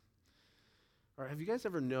Or have you guys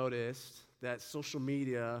ever noticed that social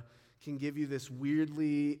media can give you this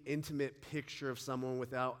weirdly intimate picture of someone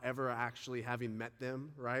without ever actually having met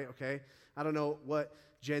them, right? Okay? I don't know what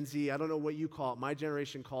Gen Z, I don't know what you call it. My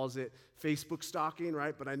generation calls it Facebook stalking,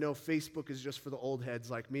 right? But I know Facebook is just for the old heads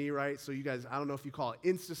like me, right? So you guys, I don't know if you call it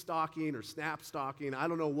Insta stalking or Snap stalking. I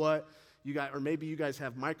don't know what you guys, or maybe you guys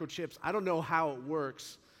have microchips. I don't know how it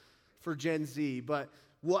works for Gen Z, but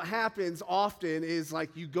what happens often is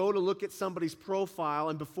like you go to look at somebody's profile,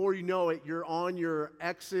 and before you know it, you're on your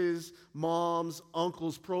ex's, mom's,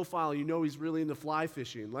 uncle's profile. You know he's really into fly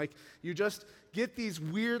fishing. Like you just get these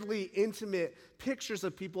weirdly intimate pictures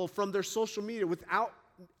of people from their social media without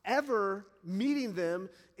ever meeting them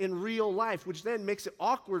in real life, which then makes it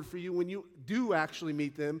awkward for you when you do actually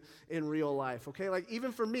meet them in real life, okay? Like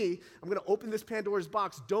even for me, I'm going to open this Pandora's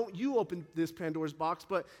box. Don't you open this Pandora's box,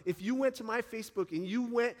 but if you went to my Facebook and you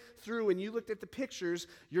went through and you looked at the pictures,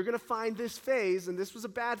 you're going to find this phase, and this was a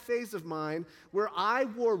bad phase of mine, where I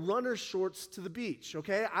wore runner shorts to the beach,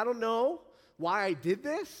 okay? I don't know why I did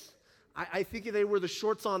this. I think they were the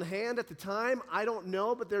shorts on hand at the time. I don't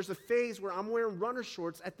know, but there's a phase where I'm wearing runner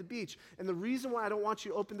shorts at the beach. And the reason why I don't want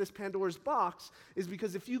you to open this Pandora's box is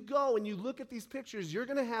because if you go and you look at these pictures, you're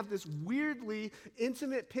going to have this weirdly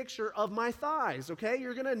intimate picture of my thighs, okay?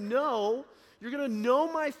 You're going to know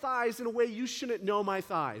my thighs in a way you shouldn't know my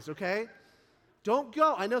thighs, okay? Don't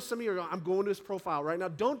go. I know some of you are going, I'm going to his profile right now.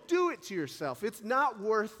 Don't do it to yourself. It's not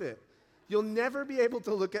worth it. You'll never be able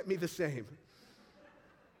to look at me the same.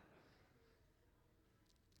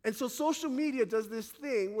 And so social media does this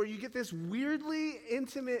thing where you get this weirdly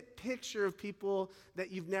intimate picture of people that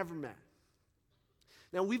you've never met.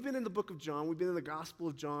 Now, we've been in the book of John. We've been in the Gospel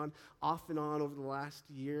of John off and on over the last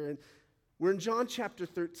year. And we're in John chapter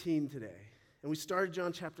 13 today. And we started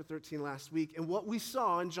John chapter 13 last week. And what we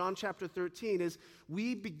saw in John chapter 13 is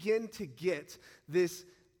we begin to get this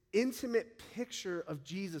intimate picture of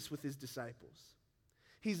Jesus with his disciples.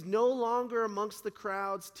 He's no longer amongst the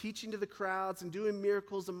crowds, teaching to the crowds and doing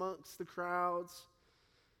miracles amongst the crowds.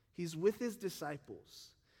 He's with his disciples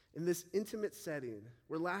in this intimate setting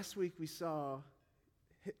where last week we saw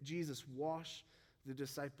Jesus wash the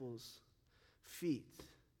disciples' feet.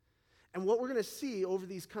 And what we're going to see over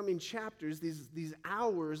these coming chapters, these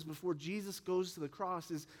hours before Jesus goes to the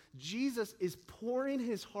cross, is Jesus is pouring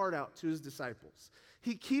his heart out to his disciples.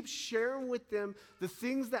 He keeps sharing with them the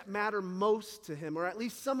things that matter most to him, or at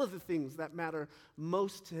least some of the things that matter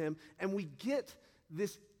most to him. And we get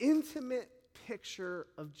this intimate picture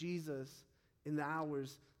of Jesus in the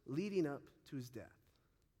hours leading up to his death.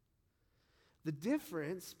 The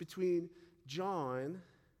difference between John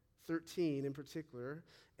 13 in particular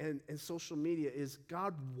and social media is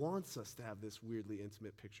God wants us to have this weirdly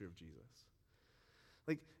intimate picture of Jesus.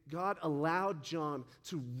 Like, God allowed John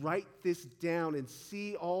to write this down and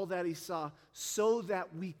see all that he saw so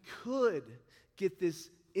that we could get this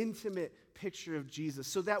intimate picture of Jesus,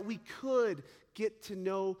 so that we could get to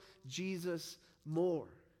know Jesus more.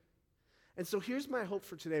 And so here's my hope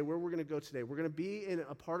for today, where we're going to go today. We're going to be in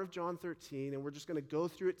a part of John 13, and we're just going to go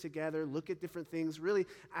through it together, look at different things. Really,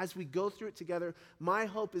 as we go through it together, my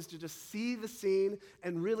hope is to just see the scene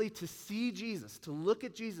and really to see Jesus, to look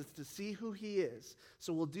at Jesus, to see who he is.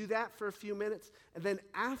 So we'll do that for a few minutes. And then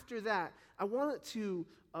after that, I want to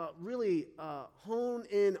really hone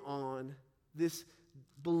in on this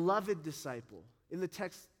beloved disciple. In the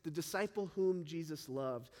text, the disciple whom Jesus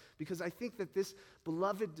loved, because I think that this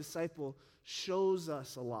beloved disciple shows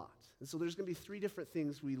us a lot. And so there's going to be three different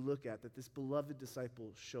things we look at that this beloved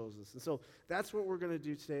disciple shows us. And so that's what we're going to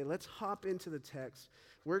do today. Let's hop into the text.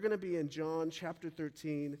 We're going to be in John chapter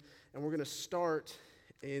 13, and we're going to start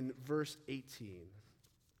in verse 18.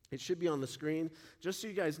 It should be on the screen. Just so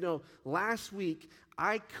you guys know, last week,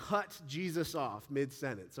 I cut Jesus off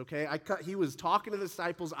mid-sentence, okay? He was talking to the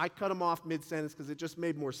disciples. I cut him off mid-sentence because it just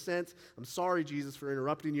made more sense. I'm sorry, Jesus, for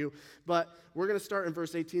interrupting you. But we're going to start in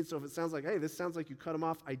verse 18, so if it sounds like, hey, this sounds like you cut him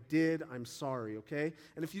off, I did. I'm sorry, okay?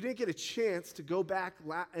 And if you didn't get a chance to go back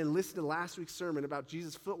and listen to last week's sermon about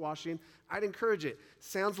Jesus' foot washing, I'd encourage it.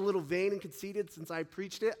 Sounds a little vain and conceited since I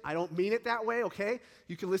preached it. I don't mean it that way, okay?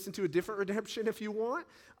 You can listen to a different redemption if you want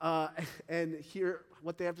and hear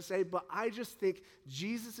what they have to say, but I just think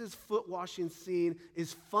Jesus' foot washing scene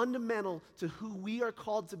is fundamental to who we are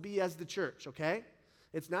called to be as the church, okay?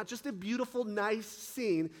 It's not just a beautiful, nice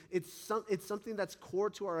scene. It's something that's core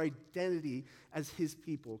to our identity as his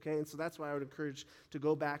people, okay? And so that's why I would encourage to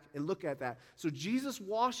go back and look at that. So Jesus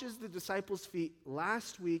washes the disciples' feet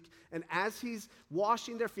last week, and as he's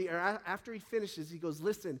washing their feet, or after he finishes, he goes,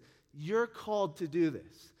 listen, you're called to do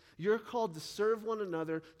this. You're called to serve one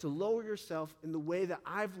another, to lower yourself in the way that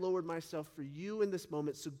I've lowered myself for you in this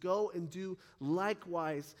moment. So go and do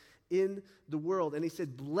likewise in the world. And he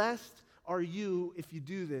said, blessed are you if you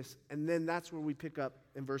do this. And then that's where we pick up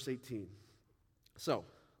in verse 18. So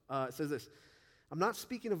it says this, I'm not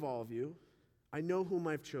speaking of all of you. I know whom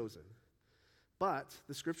I've chosen. But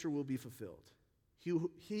the scripture will be fulfilled.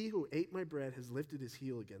 He who ate my bread has lifted his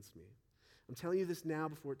heel against me. I'm telling you this now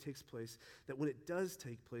before it takes place, that when it does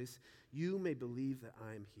take place, you may believe that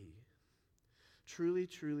I am he. Truly,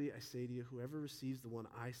 truly, I say to you, whoever receives the one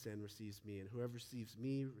I send receives me, and whoever receives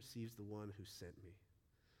me receives the one who sent me.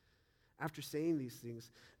 After saying these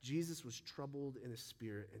things, Jesus was troubled in his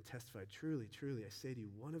spirit and testified, truly, truly, I say to you,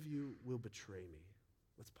 one of you will betray me.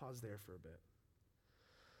 Let's pause there for a bit.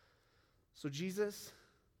 So Jesus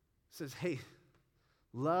says, hey,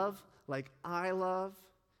 love like I love.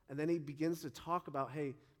 And then he begins to talk about,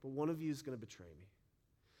 hey, but one of you is going to betray me.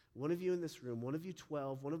 One of you in this room, one of you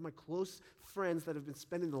 12, one of my close friends that have been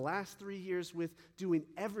spending the last 3 years with doing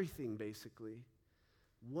everything, basically,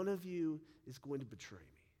 one of you is going to betray me.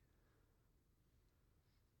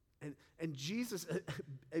 And Jesus,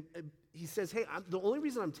 he says, hey, the only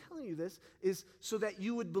reason I'm telling you this is so that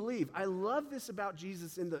you would believe. I love this about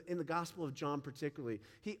Jesus in the Gospel of John particularly.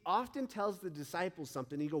 He often tells the disciples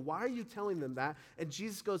something. He goes, why are you telling them that? And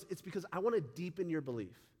Jesus goes, it's because I want to deepen your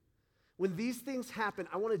belief. When these things happen,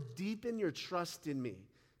 I want to deepen your trust in me.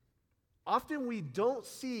 Often we don't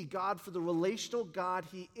see God for the relational God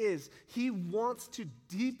he is. He wants to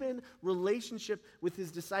deepen relationship with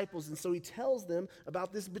his disciples. And so he tells them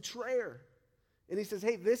about this betrayer. And he says,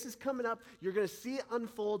 hey, this is coming up. You're going to see it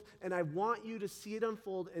unfold. And I want you to see it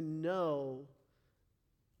unfold and know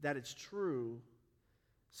that it's true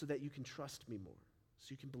so that you can trust me more. So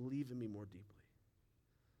you can believe in me more deeply.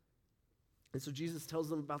 And so Jesus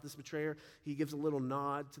tells them about this betrayer. He gives a little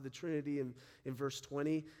nod to the Trinity in verse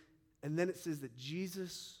 20. And then it says that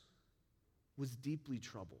Jesus was deeply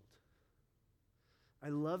troubled. I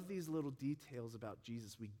love these little details about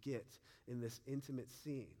Jesus we get in this intimate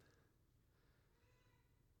scene.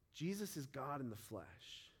 Jesus is God in the flesh,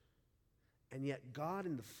 and yet God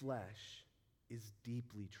in the flesh is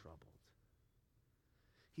deeply troubled.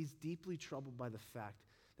 He's deeply troubled by the fact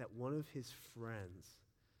that one of his friends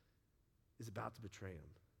is about to betray him.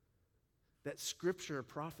 That Scripture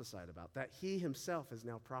prophesied about, that he himself has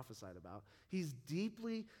now prophesied about. He's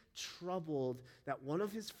deeply troubled that one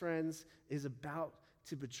of his friends is about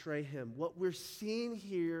to betray him. What we're seeing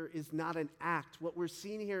here is not an act. What we're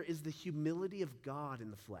seeing here is the humility of God in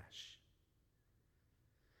the flesh.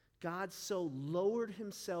 God so lowered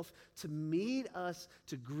himself to meet us,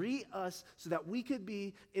 to greet us, so that we could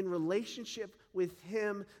be in relationship with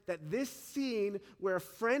him, that this scene where a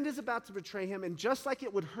friend is about to betray him, and just like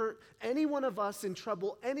it would hurt any one of us and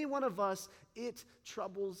trouble any one of us, it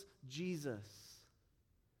troubles Jesus.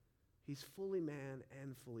 He's fully man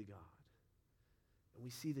and fully God. And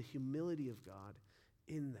we see the humility of God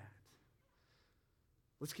in that.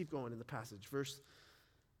 Let's keep going in the passage. Verse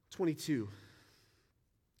 22.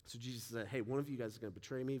 So Jesus said, hey, one of you guys is going to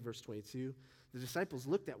betray me. Verse 22. The disciples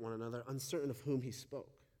looked at one another, uncertain of whom he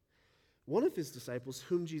spoke. One of his disciples,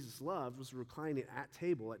 whom Jesus loved, was reclining at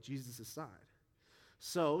table at Jesus' side.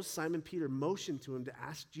 So Simon Peter motioned to him to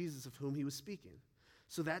ask Jesus of whom he was speaking.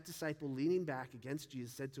 So that disciple, leaning back against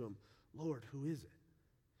Jesus, said to him, Lord, who is it?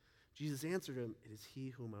 Jesus answered him, it is he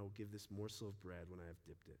whom I will give this morsel of bread when I have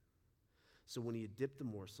dipped it. So when he had dipped the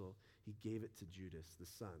morsel, he gave it to Judas, the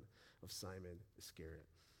son of Simon Iscariot.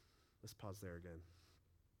 Let's pause there again.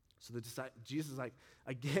 So Jesus is like,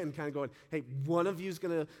 again, kind of going, hey, one of you is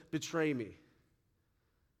going to betray me.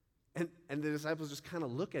 And the disciples just kind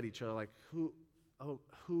of look at each other like,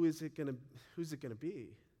 who's it going to be?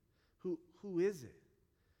 Who is it?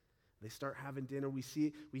 They start having dinner. We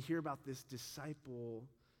hear about this disciple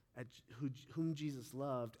whom Jesus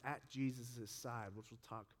loved at Jesus' side, which we'll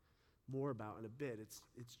talk more about in a bit.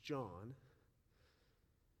 It's John.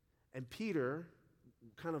 And Peter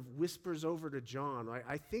kind of whispers over to John, right?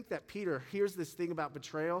 I think that Peter hears this thing about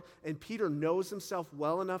betrayal, and Peter knows himself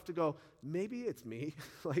well enough to go, maybe it's me.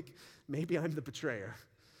 Like, maybe I'm the betrayer.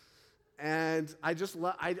 And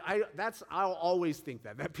I'll always think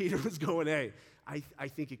that Peter was going, hey, I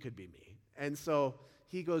think it could be me. And so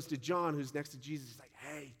he goes to John, who's next to Jesus. He's like,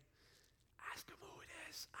 hey, ask him who it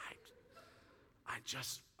is.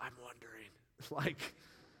 I'm wondering. Like,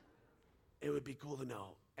 it would be cool to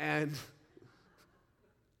know. And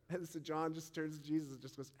so John just turns to Jesus and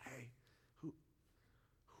just goes, hey, who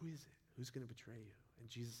is it? Who's going to betray you? And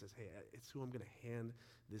Jesus says, hey, it's who I'm going to hand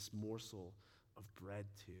this morsel of bread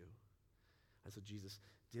to. And so Jesus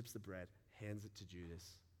dips the bread, hands it to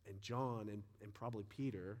Judas, And John and probably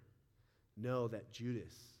Peter know that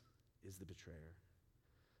Judas is the betrayer.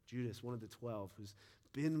 Judas, one of the 12, who's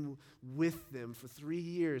been with them for 3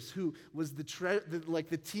 years, who was the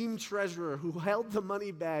team treasurer, who held the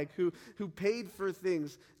money bag, who paid for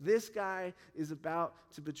things. This guy is about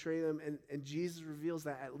to betray them, and Jesus reveals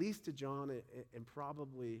that at least to John and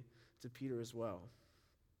probably to Peter as well.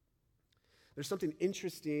 There's something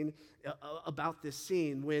interesting about this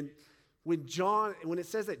scene when it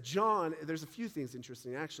says that John, there's a few things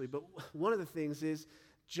interesting actually, but one of the things is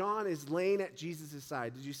John is laying at Jesus'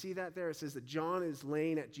 side. Did you see that there? It says that John is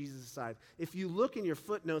laying at Jesus' side. If you look in your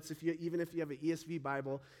footnotes, even if you have an ESV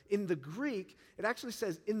Bible, in the Greek, it actually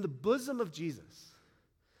says, in the bosom of Jesus.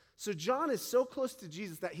 So John is so close to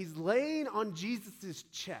Jesus that he's laying on Jesus'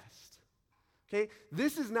 chest. Okay?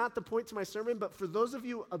 This is not the point to my sermon, but for those of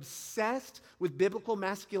you obsessed with biblical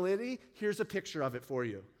masculinity, here's a picture of it for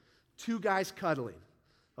you. 2 guys cuddling.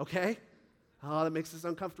 Okay? Oh, that makes us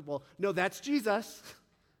uncomfortable. No, that's Jesus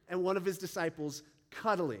and one of his disciples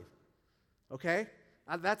cuddling, okay?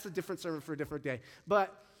 That's a different sermon for a different day.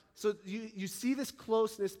 But, so you see this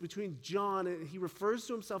closeness between John, and he refers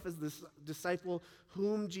to himself as this disciple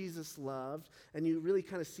whom Jesus loved, and you really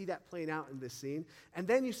kind of see that playing out in this scene. And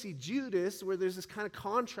then you see Judas, where there's this kind of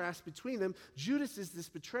contrast between them. Judas is this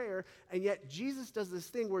betrayer, and yet Jesus does this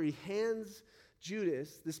thing where he hands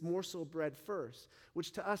Judas this morsel of bread first,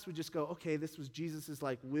 which to us we just go, okay, this was Jesus'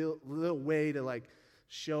 little way to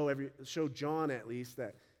show John at least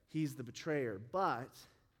that he's the betrayer. But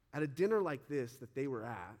at a dinner like this that they were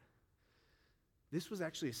at, this was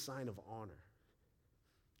actually a sign of honor.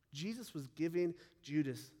 Jesus was giving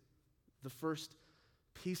Judas the first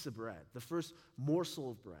piece of bread, the first morsel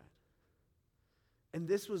of bread. And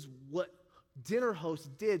this was what dinner hosts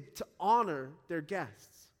did to honor their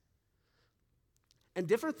guests. And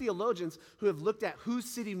different theologians who have looked at who's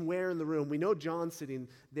sitting where in the room, we know John's sitting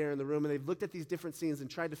there in the room, and they've looked at these different scenes and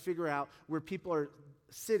tried to figure out where people are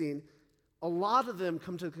sitting. A lot of them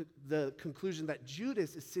come to the conclusion that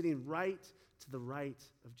Judas is sitting right to the right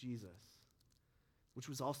of Jesus, which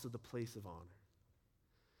was also the place of honor.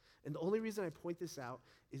 And the only reason I point this out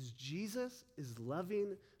is Jesus is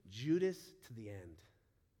loving Judas to the end.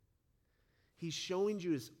 He's showing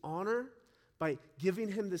Judas honor by giving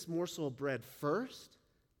him this morsel of bread first,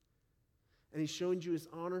 and he's showing Judas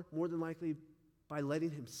honor more than likely by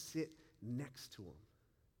letting him sit next to him.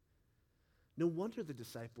 No wonder the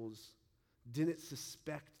disciples didn't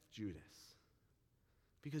suspect Judas,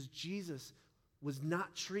 because Jesus was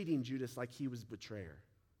not treating Judas like he was a betrayer.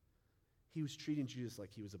 He was treating Judas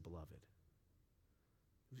like he was a beloved.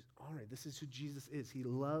 He was honoring. This is who Jesus is. He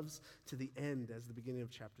loves to the end, as the beginning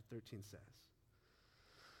of chapter 13 says.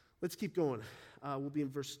 Let's keep going. We'll be in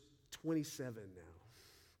verse 27 now.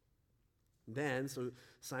 Then, so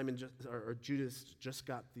Judas just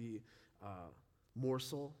got the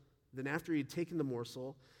morsel. Then after he had taken the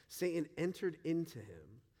morsel, Satan entered into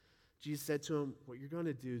him. Jesus said to him, what you're going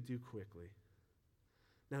to do quickly.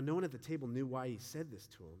 Now, no one at the table knew why he said this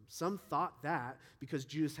to him. Some thought that because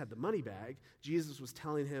Judas had the money bag, Jesus was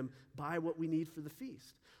telling him, buy what we need for the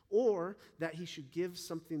feast, or that he should give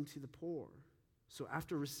something to the poor. So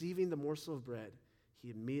after receiving the morsel of bread, he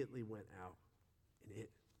immediately went out, and it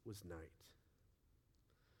was night.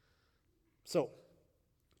 So,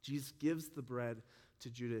 Jesus gives the bread to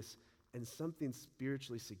Judas, and something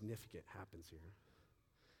spiritually significant happens here.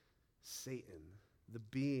 Satan, the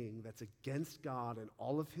being that's against God and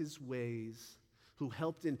all of his ways, who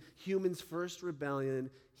helped in humans' first rebellion,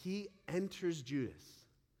 he enters Judas.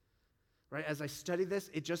 Right? As I study this,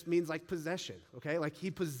 it just means like possession, okay? Like he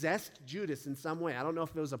possessed Judas in some way. I don't know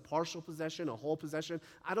if it was a partial possession, a whole possession.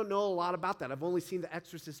 I don't know a lot about that. I've only seen The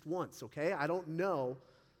Exorcist once, okay? I don't know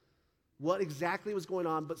what exactly was going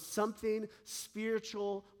on, but something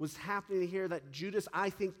spiritual was happening here that Judas, I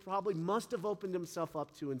think, probably must have opened himself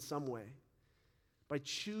up to in some way by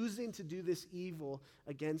choosing to do this evil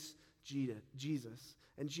against Jesus.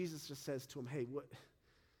 And Jesus just says to him, hey,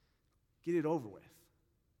 get it over with.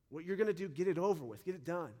 What you're going to do, get it over with. Get it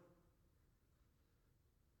done.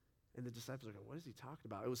 And the disciples are going, what is he talking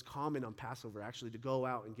about? It was common on Passover, actually, to go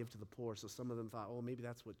out and give to the poor. So some of them thought, oh, maybe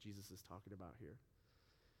that's what Jesus is talking about here.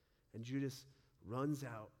 And Judas runs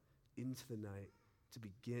out into the night to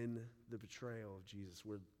begin the betrayal of Jesus,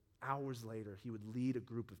 where hours later he would lead a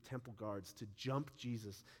group of temple guards to jump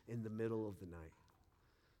Jesus in the middle of the night,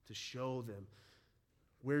 to show them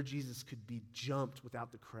where Jesus could be jumped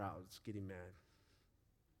without the crowds getting mad.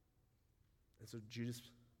 And so Judas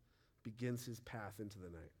begins his path into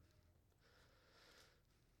the night.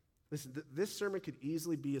 Listen, this sermon could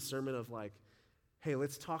easily be a sermon of like, hey,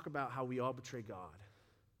 let's talk about how we all betray God.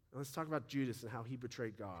 And let's talk about Judas and how he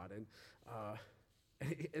betrayed God.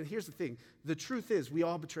 And here's the thing. The truth is, we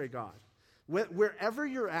all betray God. Wherever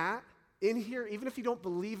you're at, in here, even if you don't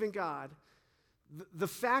believe in God, the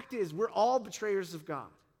fact is, we're all betrayers of God.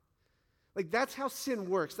 Like, that's how sin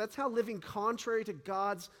works. That's how living contrary to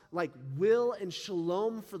God's, will and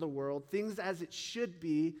shalom for the world, things as it should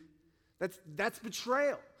be, that's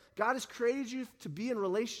betrayal. God has created you to be in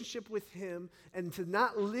relationship with Him, and to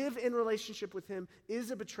not live in relationship with Him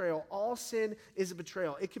is a betrayal. All sin is a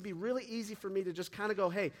betrayal. It can be really easy for me to just kind of go,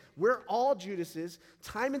 hey, we're all Judases.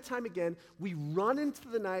 Time and time again, we run into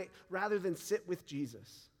the night rather than sit with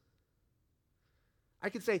Jesus. I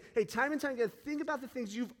could say, hey, time and time again, think about the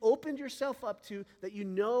things you've opened yourself up to that you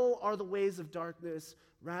know are the ways of darkness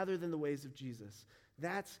rather than the ways of Jesus.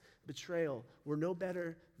 That's betrayal. We're no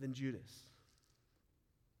better than Judas.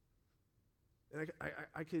 And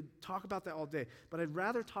I could talk about that all day, but I'd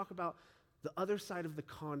rather talk about the other side of the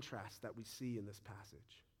contrast that we see in this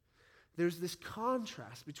passage. There's this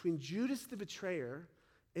contrast between Judas the betrayer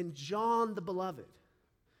and John the beloved.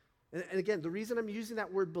 And again, the reason I'm using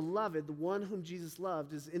that word beloved, the one whom Jesus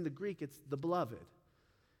loved, is in the Greek, it's the beloved.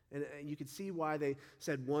 And you can see why they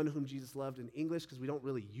said one whom Jesus loved in English, because we don't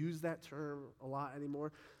really use that term a lot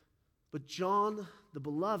anymore. But John the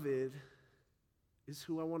beloved is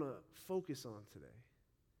who I want to focus on today.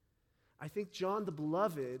 I think John the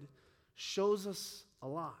beloved shows us a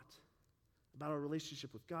lot about our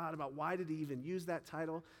relationship with God, about why did he even use that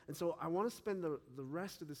title. And so I want to spend the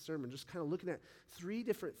rest of the sermon just kind of looking at three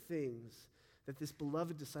different things that this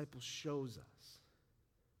beloved disciple shows us.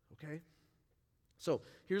 Okay? So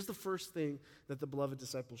here's the first thing that the beloved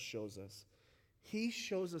disciple shows us. He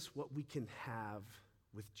shows us what we can have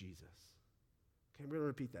with Jesus. Okay, I'm going to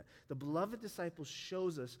repeat that. The beloved disciple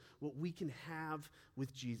shows us what we can have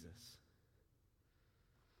with Jesus.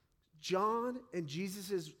 John and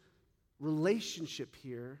Jesus' relationship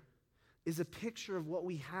here is a picture of what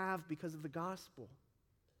we have because of the gospel.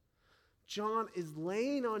 John is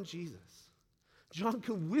laying on Jesus. John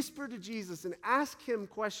can whisper to Jesus and ask him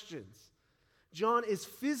questions. John is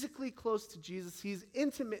physically close to Jesus. He's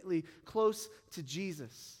intimately close to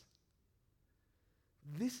Jesus.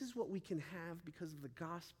 This is what we can have because of the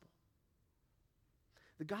gospel.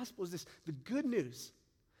 The gospel is this, the good news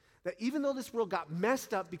that even though this world got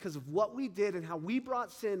messed up because of what we did and how we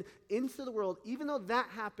brought sin into the world, even though that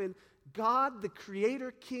happened, God, the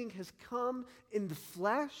Creator King, has come in the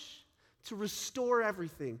flesh to restore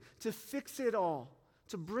everything, to fix it all,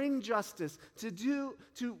 to bring justice,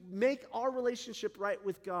 to make our relationship right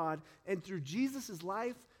with God. And through Jesus'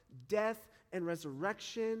 life, death, and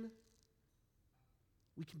resurrection,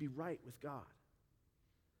 we can be right with God.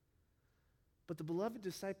 But the beloved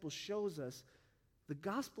disciple shows us the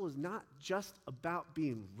gospel is not just about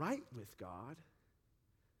being right with God.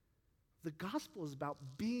 The gospel is about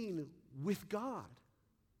being with God.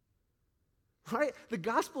 Right? The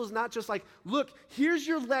gospel is not just like, look, here's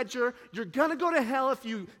your ledger. You're going to go to hell if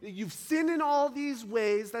you've sinned in all these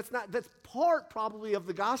ways. That's part probably of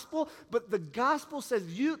the gospel, but the gospel says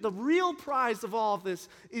the real prize of all of this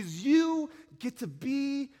is you get to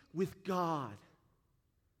be with God.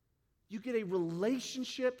 You get a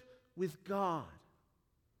relationship with God.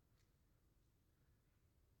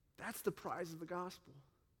 That's the prize of the gospel.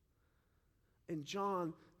 And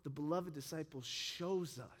John, the beloved disciple,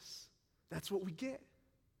 shows us that's what we get.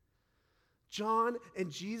 John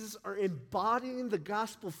and Jesus are embodying the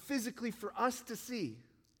gospel physically for us to see.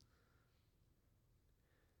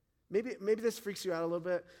 Maybe this freaks you out a little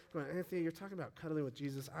bit. Come on, Anthony, you're talking about cuddling with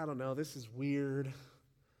Jesus. I don't know. This is weird.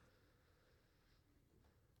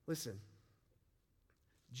 Listen,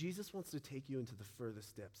 Jesus wants to take you into the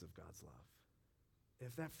furthest depths of God's love.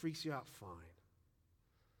 If that freaks you out, fine.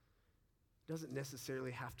 It doesn't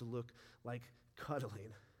necessarily have to look like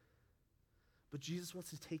cuddling. But Jesus wants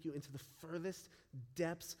to take you into the furthest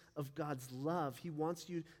depths of God's love. He wants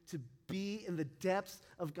you to be in the depths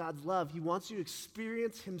of God's love. He wants you to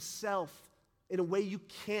experience himself in a way you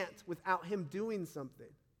can't without him doing something.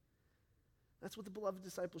 That's what the beloved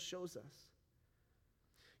disciple shows us.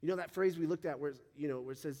 You know that phrase we looked at where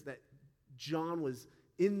it says that John was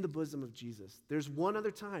in the bosom of Jesus. There's one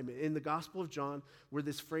other time in the Gospel of John where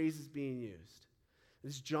this phrase is being used.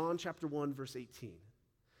 It's John chapter 1, verse 18.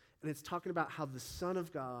 And it's talking about how the Son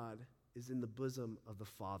of God is in the bosom of the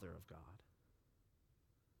Father of God.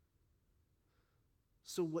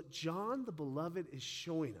 So what John the Beloved is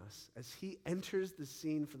showing us as he enters the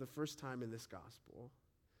scene for the first time in this gospel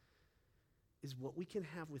is what we can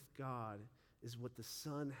have with God is what the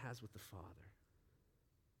Son has with the Father.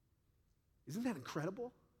 Isn't that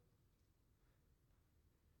incredible?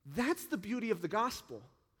 That's the beauty of the gospel.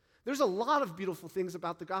 There's a lot of beautiful things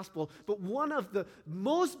about the gospel, but one of the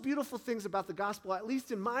most beautiful things about the gospel, at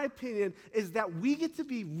least in my opinion, is that we get to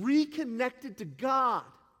be reconnected to God.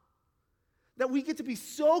 That we get to be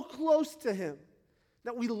so close to him,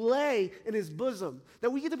 that we lay in his bosom,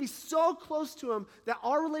 that we get to be so close to him that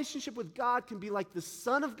our relationship with God can be like the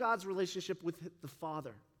Son of God's relationship with the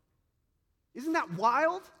Father. Isn't that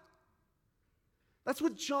wild? That's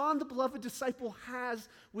what John, the beloved disciple, has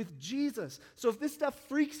with Jesus. So if this stuff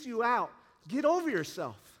freaks you out, get over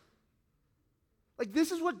yourself. Like,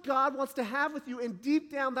 this is what God wants to have with you, and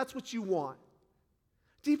deep down, that's what you want.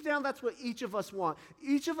 Deep down, that's what each of us want.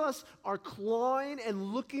 Each of us are clawing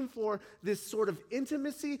and looking for this sort of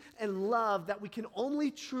intimacy and love that we can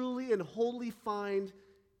only truly and wholly find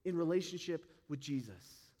in relationship with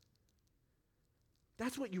Jesus.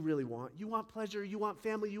 That's what you really want. You want pleasure, you want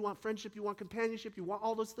family, you want friendship, you want companionship, you want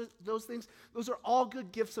all those things. Those are all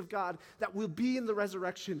good gifts of God that will be in the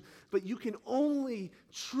resurrection. But you can only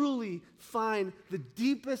truly find the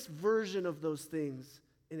deepest version of those things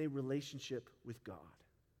in a relationship with God.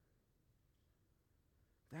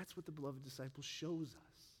 That's what the beloved disciple shows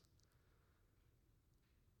us.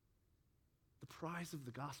 The prize of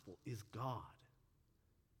the gospel is God,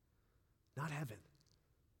 not heaven.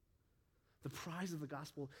 The prize of the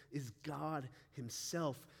gospel is God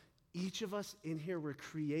himself. Each of us in here were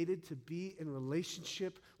created to be in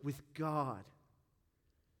relationship with God.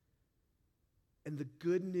 And the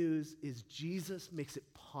good news is Jesus makes it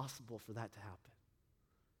possible for that to happen.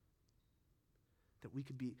 That we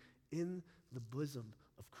could be in the bosom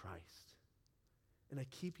of Christ. And I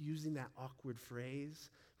keep using that awkward phrase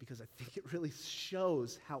because I think it really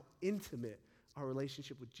shows how intimate our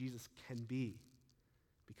relationship with Jesus can be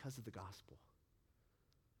because of the gospel.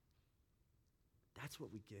 That's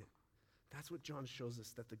what we get. That's what John shows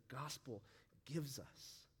us that the gospel gives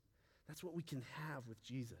us. That's what we can have with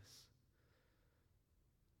Jesus.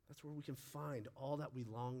 That's where we can find all that we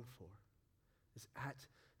long for, is at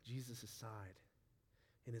Jesus' side,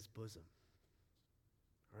 in his bosom.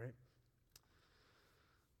 All right?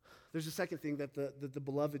 There's a second thing that the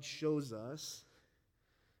beloved shows us.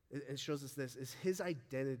 It shows us this, is his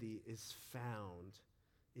identity is found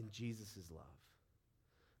in Jesus' love.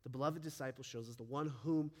 The beloved disciple shows us, the one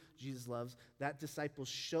whom Jesus loves, that disciple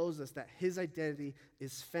shows us that his identity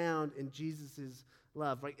is found in Jesus'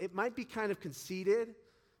 love. Right? It might be kind of conceited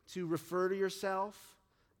to refer to yourself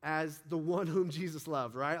as the one whom Jesus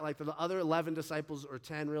loved, right? Like the other 11 disciples, or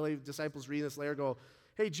 10 really, disciples reading this later go,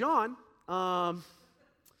 hey, John,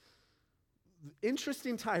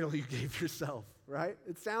 interesting title you gave yourself, right?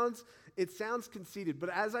 It sounds conceited, but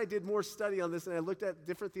as I did more study on this and I looked at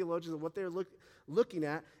different theologians and what they're looking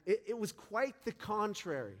at, it was quite the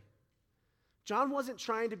contrary. John wasn't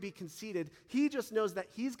trying to be conceited. He just knows that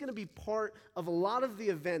he's going to be part of a lot of the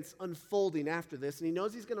events unfolding after this, and he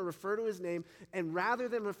knows he's going to refer to his name, and rather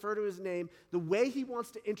than refer to his name, the way he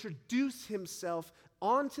wants to introduce himself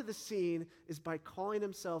onto the scene is by calling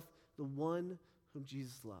himself the one whom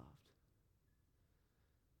Jesus loved.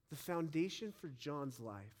 The foundation for John's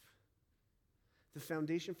life, the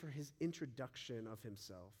foundation for his introduction of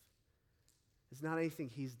himself, is not anything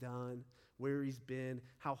he's done, where he's been,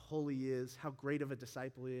 how holy he is, how great of a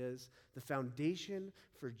disciple he is. The foundation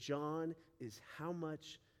for John is how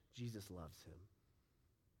much Jesus loves him.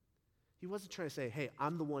 He wasn't trying to say, hey,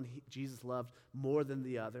 I'm the one Jesus loved more than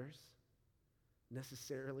the others,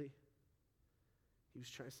 necessarily. He was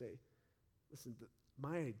trying to say, listen,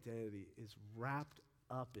 my identity is wrapped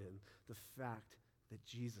up in the fact that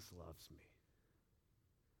Jesus loves me.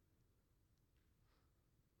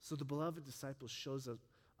 So the beloved disciple shows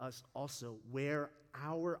us also where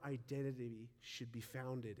our identity should be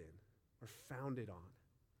founded in or founded on.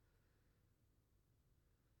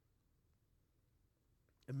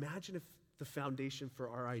 Imagine if the foundation for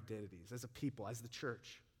our identities as a people, as the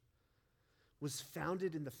church, was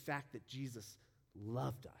founded in the fact that Jesus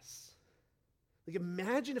loved us. Like,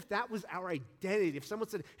 imagine if that was our identity. If someone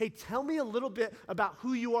said, hey, tell me a little bit about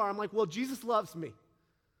who you are. I'm like, well, Jesus loves me.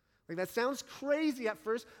 Like, that sounds crazy at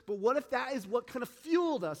first, but what if that is what kind of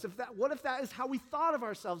fueled us? What if that is how we thought of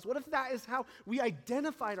ourselves? What if that is how we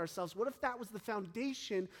identified ourselves? What if that was the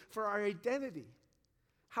foundation for our identity?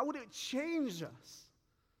 How would it change us?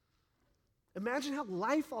 Imagine how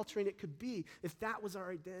life-altering it could be if that was our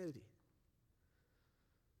identity.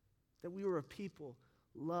 That we were a people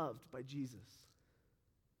loved by Jesus.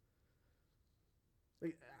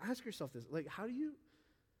 Like, ask yourself this, like, how do you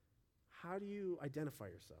identify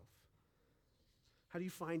yourself? How do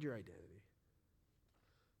you find your identity?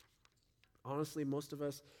 Honestly, most of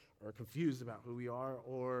us are confused about who we are,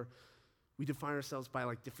 or We define ourselves by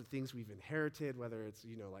like different things we've inherited, whether it's,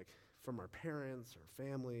 like from our parents or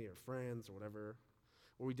family or friends or whatever.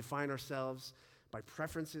 Or we define ourselves by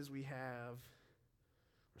preferences we have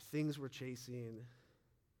or things we're chasing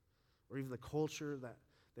or even the culture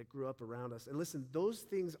that grew up around us. And listen, those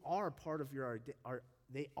things are part of your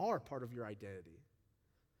part of your identity.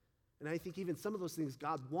 And I think even some of those things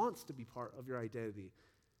God wants to be part of your identity.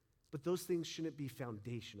 But those things shouldn't be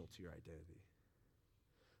foundational to your identity.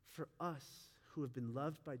 For us who have been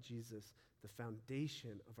loved by Jesus, the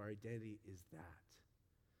foundation of our identity is that.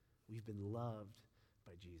 We've been loved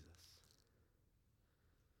by Jesus.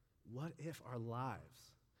 What if our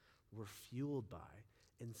lives were fueled by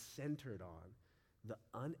and centered on the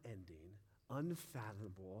unending,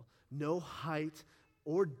 unfathomable, no height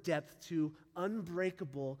or depth to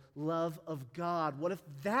unbreakable love of God? What if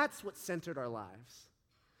that's what centered our lives?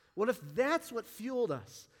 What if that's what fueled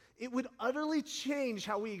us? It would utterly change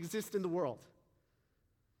how we exist in the world.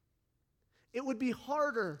 It would be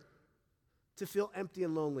harder to feel empty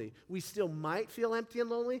and lonely. We still might feel empty and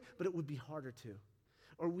lonely, but it would be harder to.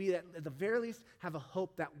 Or we, at the very least, have a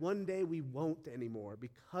hope that one day we won't anymore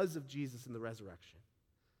because of Jesus and the resurrection.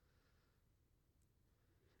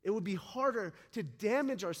 It would be harder to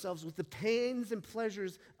damage ourselves with the pains and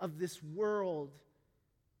pleasures of this world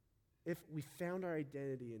if we found our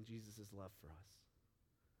identity in Jesus' love for us.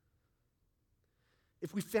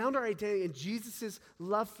 If we found our identity in Jesus'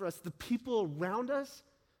 love for us, the people around us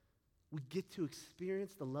would get to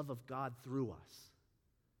experience the love of God through us.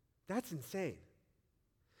 That's insane.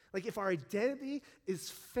 Like if our identity is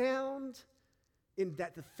found in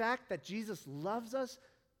that the fact that Jesus loves us,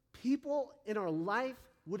 people in our life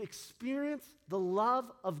would experience the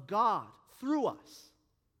love of God through us.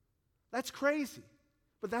 That's crazy,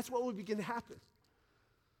 but that's what would begin to happen.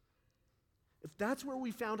 If that's where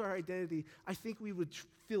we found our identity, I think we would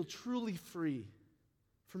feel truly free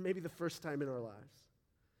for maybe the first time in our lives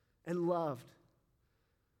and loved.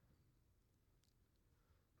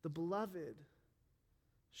 The beloved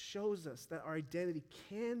shows us that our identity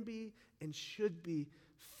can be and should be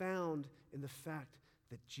found in the fact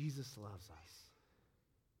that Jesus loves us.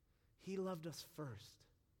 He loved us first.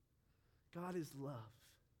 God is love.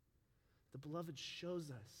 The beloved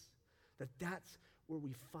shows us that that's where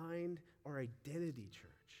we find our identity,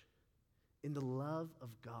 church, in the love of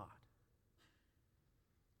God.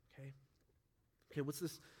 Okay, what's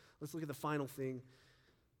this? Let's look at the final thing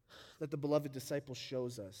that the beloved disciple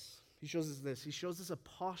shows us. He shows us this. He shows us a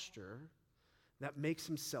posture that makes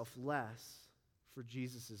himself less for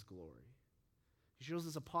Jesus' glory. He shows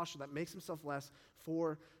us a posture that makes himself less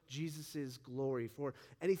for Jesus' glory, for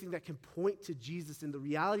anything that can point to Jesus and the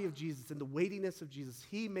reality of Jesus and the weightiness of Jesus.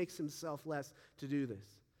 He makes himself less to do this.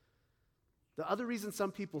 The other reason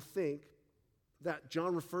some people think that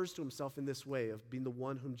John refers to himself in this way of being the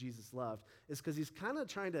one whom Jesus loved is because he's kind of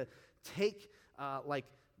trying to take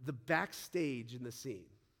the backstage in the scene.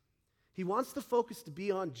 He wants the focus to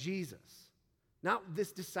be on Jesus, not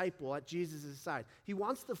this disciple at Jesus' side. He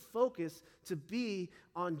wants the focus to be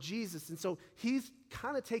on Jesus. And so he's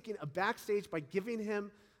kind of taking a backstage by giving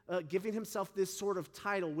himself this sort of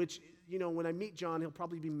title, which, when I meet John, he'll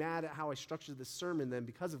probably be mad at how I structured this sermon then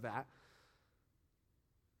because of that.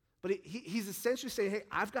 But he's essentially saying, hey,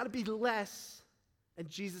 I've got to be less, and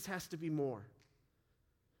Jesus has to be more.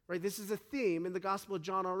 Right? This is a theme in the Gospel of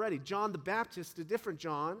John already. John the Baptist, a different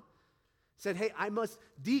John, said, hey, I must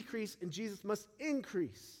decrease and Jesus must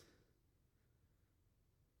increase.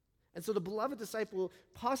 And so the beloved disciple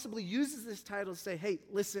possibly uses this title to say, hey,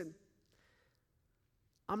 listen,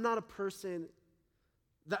 I'm not a person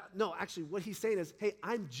what he's saying is, hey,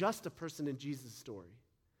 I'm just a person in Jesus' story.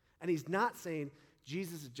 And he's not saying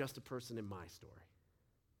Jesus is just a person in my story.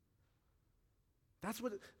 That's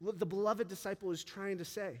what the beloved disciple is trying to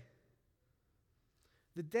say.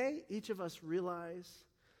 The day each of us realize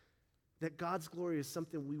that God's glory is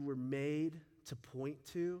something we were made to point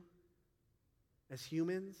to as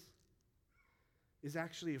humans is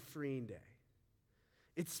actually a freeing day.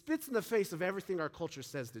 It spits in the face of everything our culture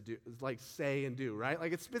says to do, say and do, right?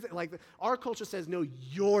 Our culture says, no,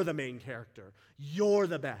 you're the main character. You're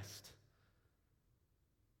the best.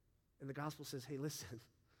 And the gospel says, hey, listen,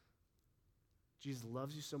 Jesus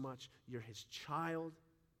loves you so much. You're his child.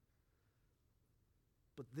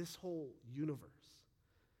 But this whole universe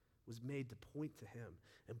was made to point to him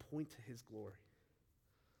and point to his glory.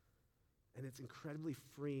 And it's incredibly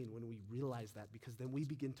freeing when we realize that, because then we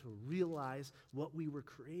begin to realize what we were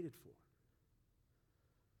created for.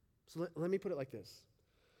 So let me put it like this.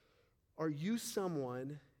 Are you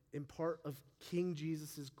someone in part of King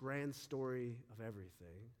Jesus' grand story of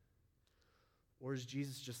everything? Or is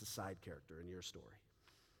Jesus just a side character in your story?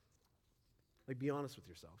 Like, be honest with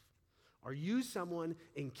yourself. Are you someone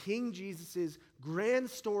in King Jesus' grand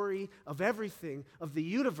story of everything, of the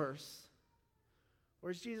universe?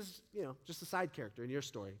 Or is Jesus, just a side character in your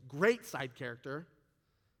story? Great side character,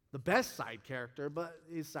 the best side character, but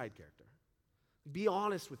he's side character. Be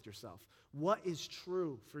honest with yourself. What is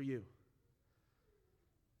true for you?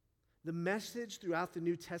 The message throughout the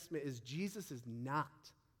New Testament is Jesus is not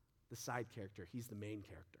the side character. He's the main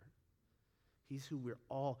character. He's who we're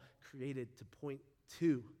all created to point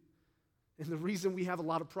to. And the reason we have a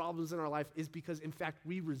lot of problems in our life is because, in fact,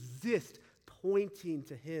 we resist pointing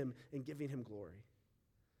to him and giving him glory.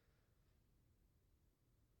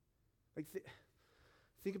 Like,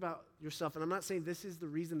 think about yourself, and I'm not saying this is the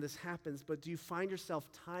reason this happens, but do you find yourself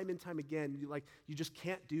time and time again, you just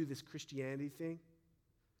can't do this Christianity thing?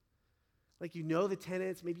 Like, you know the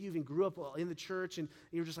tenets, maybe you even grew up in the church, and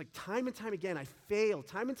you're just like, time and time again, I fail.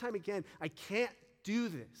 Time and time again, I can't do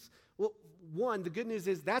this. Well, one, the good news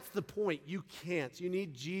is that's the point. You can't. You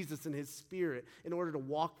need Jesus and his Spirit in order to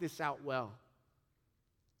walk this out well.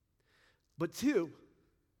 But two,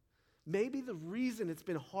 maybe the reason it's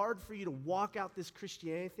been hard for you to walk out this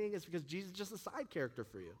Christianity thing is because Jesus is just a side character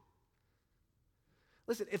for you.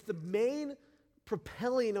 Listen, if the main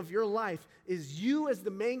propelling of your life is you as the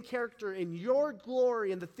main character in your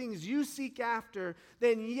glory and the things you seek after,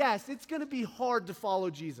 then yes, it's going to be hard to follow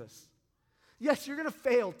Jesus. Yes, you're going to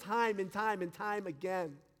fail time and time and time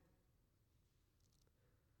again.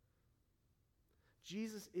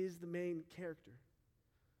 Jesus is the main character.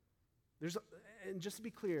 And just to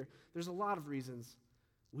be clear, there's a lot of reasons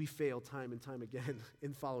we fail time and time again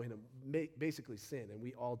in following him. Basically sin, and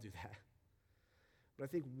we all do that. But I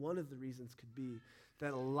think one of the reasons could be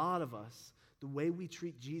that a lot of us, the way we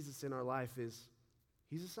treat Jesus in our life is,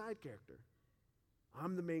 he's a side character.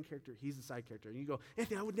 I'm the main character, he's the side character. And you go,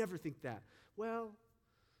 Anthony, I would never think that. Well,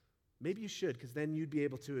 maybe you should, because then you'd be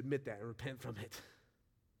able to admit that and repent from it.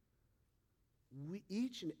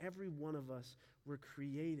 Each and every one of us were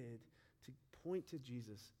created to point to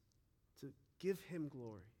Jesus, to give him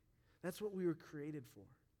glory. That's what we were created for.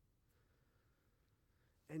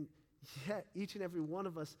 And yet, each and every one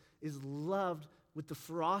of us is loved with the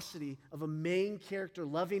ferocity of a main character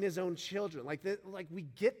loving his own children. Like we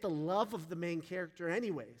get the love of the main character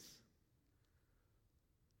anyways.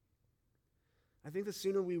 I think the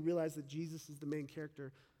sooner we realize that Jesus is the main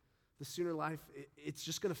character, the sooner life, it's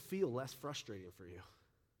just going to feel less frustrating for you.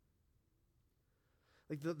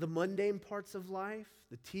 Like the mundane parts of life,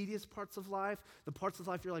 the tedious parts of life, the parts of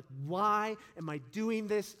life you're like, why am I doing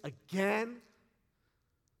this again?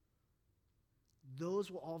 Those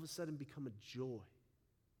will all of a sudden become a joy.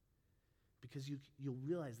 Because you'll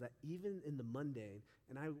realize that even in the mundane,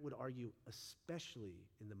 and I would argue especially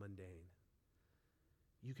in the mundane,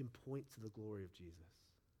 you can point to the glory of Jesus.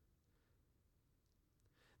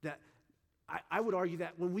 That I would argue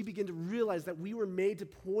that when we begin to realize that we were made to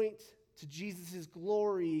point to Jesus'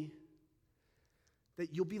 glory,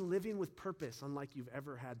 that you'll be living with purpose unlike you've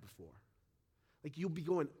ever had before. Like you'll be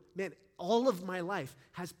going, man, all of my life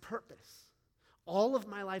has purpose. All of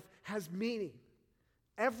my life has meaning.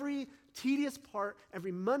 Every tedious part,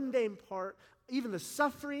 every mundane part, even the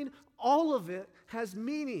suffering, all of it has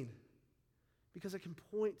meaning because I can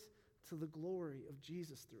point to the glory of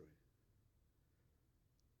Jesus through it.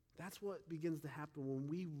 That's what begins to happen when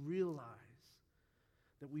we realize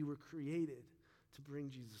that we were created to bring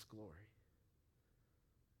Jesus glory.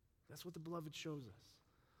 That's what the beloved shows us.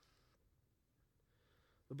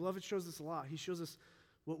 The beloved shows us a lot. He shows us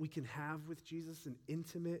what we can have with Jesus, an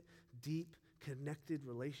intimate, deep, connected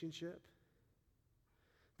relationship.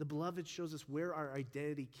 The beloved shows us where our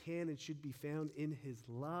identity can and should be found in his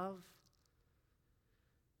love.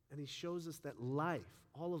 And he shows us that life,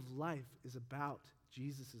 all of life, is about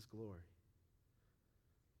Jesus' glory.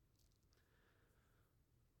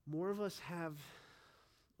 Most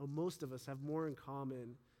of us have more in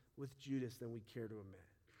common with Judas than we care to admit.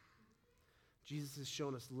 Jesus has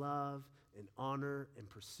shown us love and honor and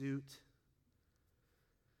pursuit,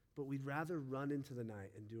 but we'd rather run into the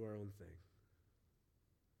night and do our own thing.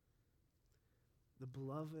 The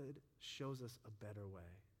beloved shows us a better way.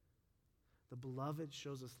 The beloved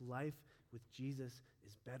shows us life with Jesus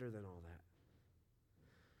is better than all that.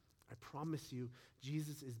 I promise you,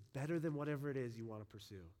 Jesus is better than whatever it is you want to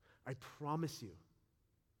pursue. I promise you.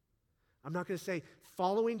 I'm not going to say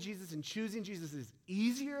following Jesus and choosing Jesus is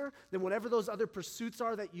easier than whatever those other pursuits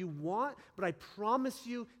are that you want, but I promise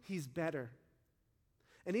you he's better.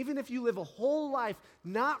 And even if you live a whole life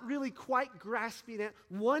not really quite grasping it,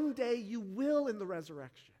 one day you will in the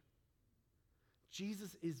resurrection.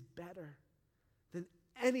 Jesus is better.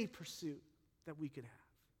 any pursuit that we could have.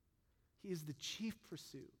 He is the chief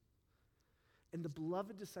pursuit. And the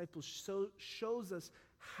beloved disciple shows us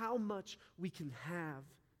how much we can have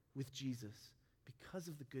with Jesus because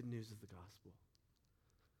of the good news of the gospel.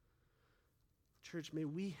 Church, may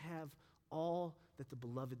we have all that the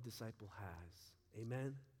beloved disciple has.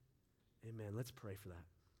 Amen? Amen. Let's pray for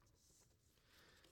that.